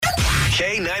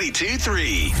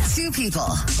K92-3. Two people,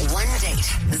 one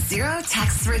date, zero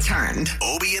texts returned.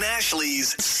 Obie and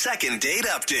Ashley's second date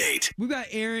update. We've got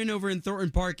Erin over in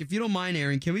Thornton Park. If you don't mind,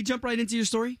 Erin, can we jump right into your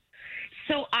story?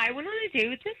 So I went on a date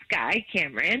with this guy,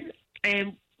 Cameron,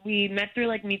 and we met through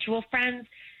like mutual friends.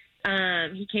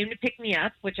 He came to pick me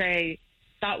up, which I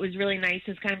thought was really nice.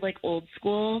 It's kind of like old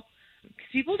school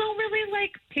because people don't really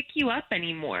like pick you up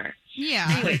anymore. Yeah.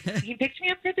 Anyway, he picked me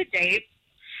up for the date,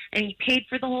 and he paid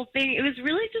for the whole thing. It was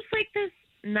really just like this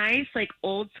nice, like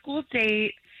old school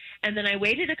date. And then I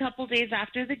waited a couple days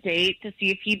after the date to see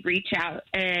if he'd reach out,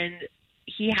 and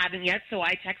he hadn't yet. So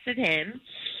I texted him,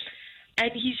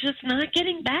 and he's just not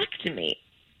getting back to me.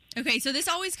 Okay, so this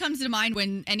always comes to mind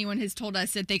when anyone has told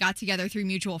us that they got together through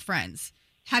mutual friends.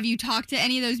 Have you talked to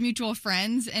any of those mutual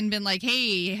friends and been like,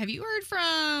 hey, have you heard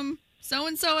from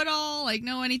so-and-so at all? Like,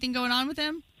 know anything going on with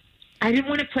him? I didn't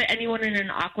want to put anyone in an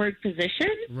awkward position.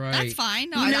 Right. That's fine.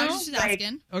 No, I was just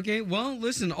asking. Okay, well,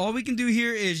 listen, all we can do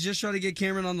here is just try to get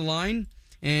Cameron on the line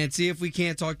and see if we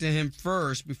can't talk to him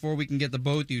first before we can get the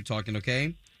both of you talking,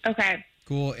 okay? Okay.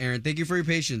 Cool, Erin. Thank you for your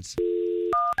patience.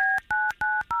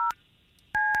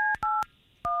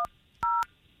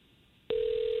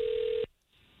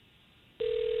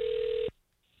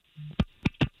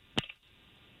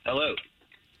 Hello.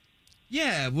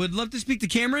 Yeah, would love to speak to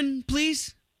Cameron,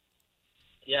 please.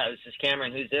 Yeah, this is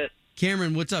Cameron. Who's this?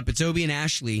 Cameron, what's up? It's Obie and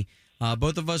Ashley.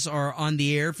 Both of us are on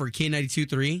the air for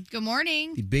K92.3, Good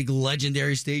morning. the big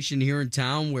legendary station here in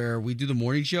town where we do the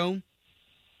morning show.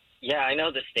 Yeah, I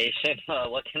know the station.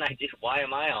 What can I do? Why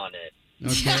am I on it?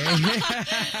 Okay.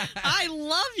 I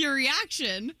love your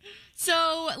reaction.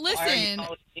 So, listen,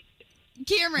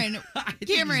 Cameron, I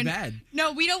think it's bad.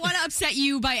 no, we don't want to upset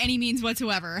you by any means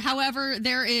whatsoever. However,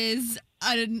 there is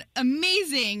an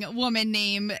amazing woman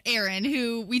named Erin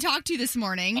who we talked to this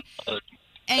morning,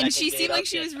 and she seemed like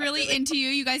she was really into you.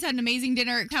 You guys had an amazing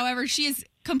dinner. However, she is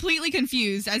completely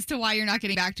confused as to why you're not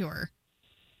getting back to her.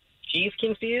 She's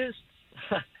confused?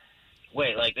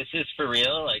 Wait, like, this is for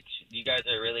real? Like, you guys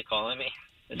are really calling me?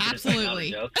 This is, like, not a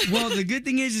Absolutely. joke? Well, the good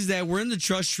thing is that we're in the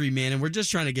trust tree, man, and we're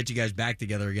just trying to get you guys back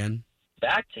together again.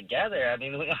 Back together? I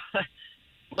mean, look,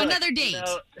 Another date.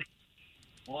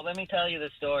 Well, let me tell you the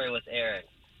story with Erin.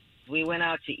 We went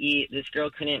out to eat. This girl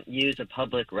couldn't use a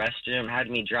public restroom, had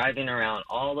me driving around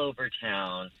all over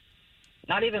town.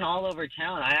 Not even all over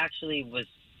town. I actually was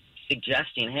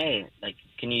suggesting, hey, like,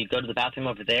 can you go to the bathroom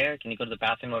over there? Can you go to the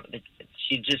bathroom over there?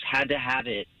 She just had to have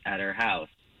it at her house.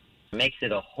 It makes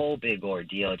it a whole big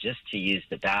ordeal just to use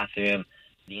the bathroom.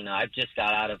 You know, I've just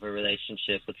got out of a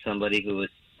relationship with somebody who was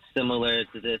similar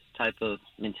to this type of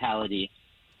mentality,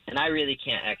 and I really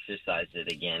can't exercise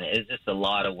it again. It's just a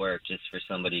lot of work just for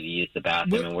somebody to use the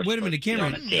bathroom. And we're Wait a minute, supposed to be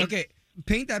on Cameron. a date. Okay,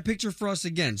 paint that picture for us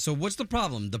again. So what's the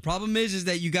problem? The problem is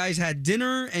that you guys had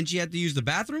dinner and she had to use the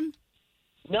bathroom?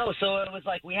 No, so it was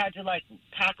like we had to like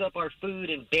pack up our food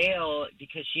and bail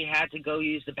because she had to go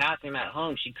use the bathroom at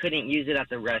home. She couldn't use it at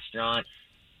the restaurant.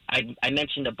 I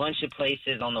mentioned a bunch of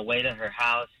places on the way to her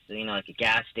house, you know, like a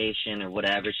gas station or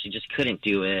whatever. She just couldn't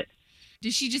do it.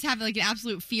 Did she just have like an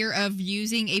absolute fear of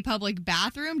using a public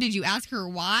bathroom? Did you ask her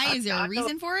why? Is there a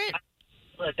reason for it?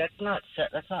 Look, that's not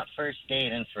first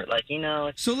date, and for like, you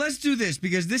know. So let's do this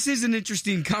because this is an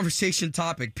interesting conversation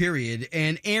topic, period.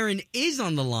 And Erin is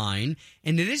on the line,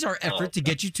 and it is our effort to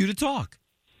get you two to talk.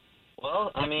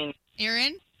 Well, I mean,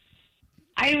 Erin?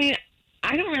 I mean,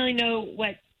 I don't really know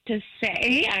what to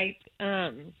say.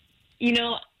 You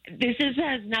know, this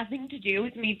has nothing to do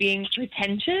with me being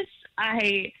pretentious.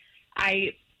 I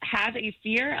have a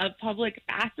fear of public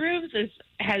bathrooms.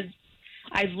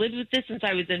 I've lived with this since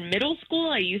I was in middle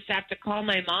school. I used to have to call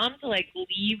my mom to like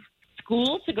leave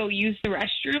school to go use the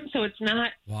restroom. So it's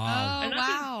not Wow.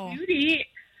 another duty.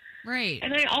 Right.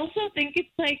 And I also think it's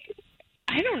like,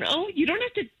 I don't know. You don't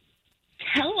have to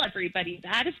tell everybody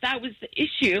that if that was the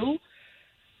issue.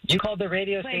 you called the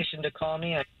radio station to call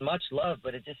me. Much love,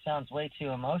 but it just sounds way too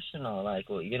emotional. Like,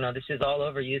 well, you know, this is all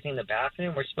over using the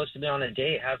bathroom. We're supposed to be on a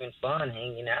date, having fun,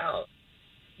 hanging out.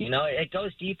 You know, it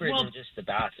goes deeper than just the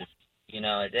bathroom. You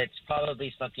know, it's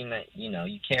probably something that, you know,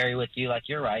 you carry with you, like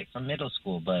you're right, from middle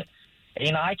school. But,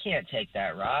 you know, I can't take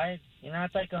that ride. You know,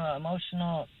 it's like an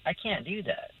emotional, I can't do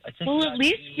that. Well, at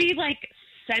least be, like,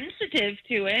 sensitive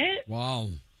to it. Wow.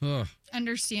 Ugh.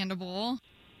 Understandable.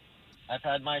 I've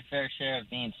had my fair share of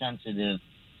being sensitive.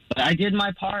 But I did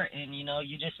my part, and, you know,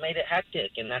 you just made it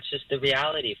hectic, and that's just the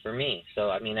reality for me. So,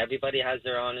 I mean, everybody has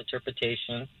their own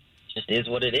interpretation. Just is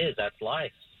what it is. That's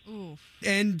life. Oof.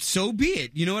 And so be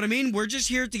it. You know what I mean? We're just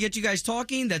here to get you guys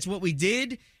talking. That's what we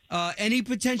did. Any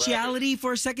potentiality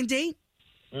for a second date?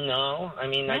 No, I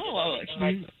mean, I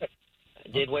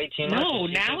Did way too much. No, and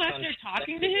she now thinks I'm after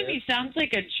talking to him, he sounds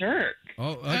like a jerk.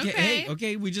 Oh, okay. Okay. Hey,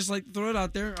 okay. We just like to throw it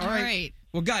out there. All right.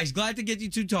 Well, guys, glad to get you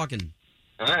two talking.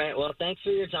 All right. Well, thanks for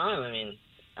your time. I mean,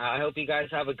 I hope you guys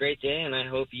have a great day, and I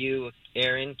hope you,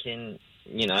 Erin, can,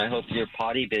 I hope your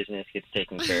potty business gets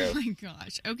taken care Oh of. my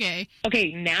gosh. Okay.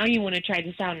 Okay, now you want to try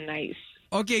to sound nice.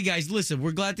 Okay, guys, listen.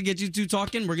 We're glad to get you two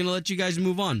talking. We're going to let you guys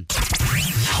move on.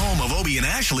 Home of Obie and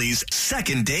Ashley's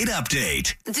second date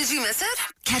update. Did you miss it?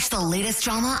 Catch the latest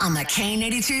drama on the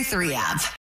K82 3 app.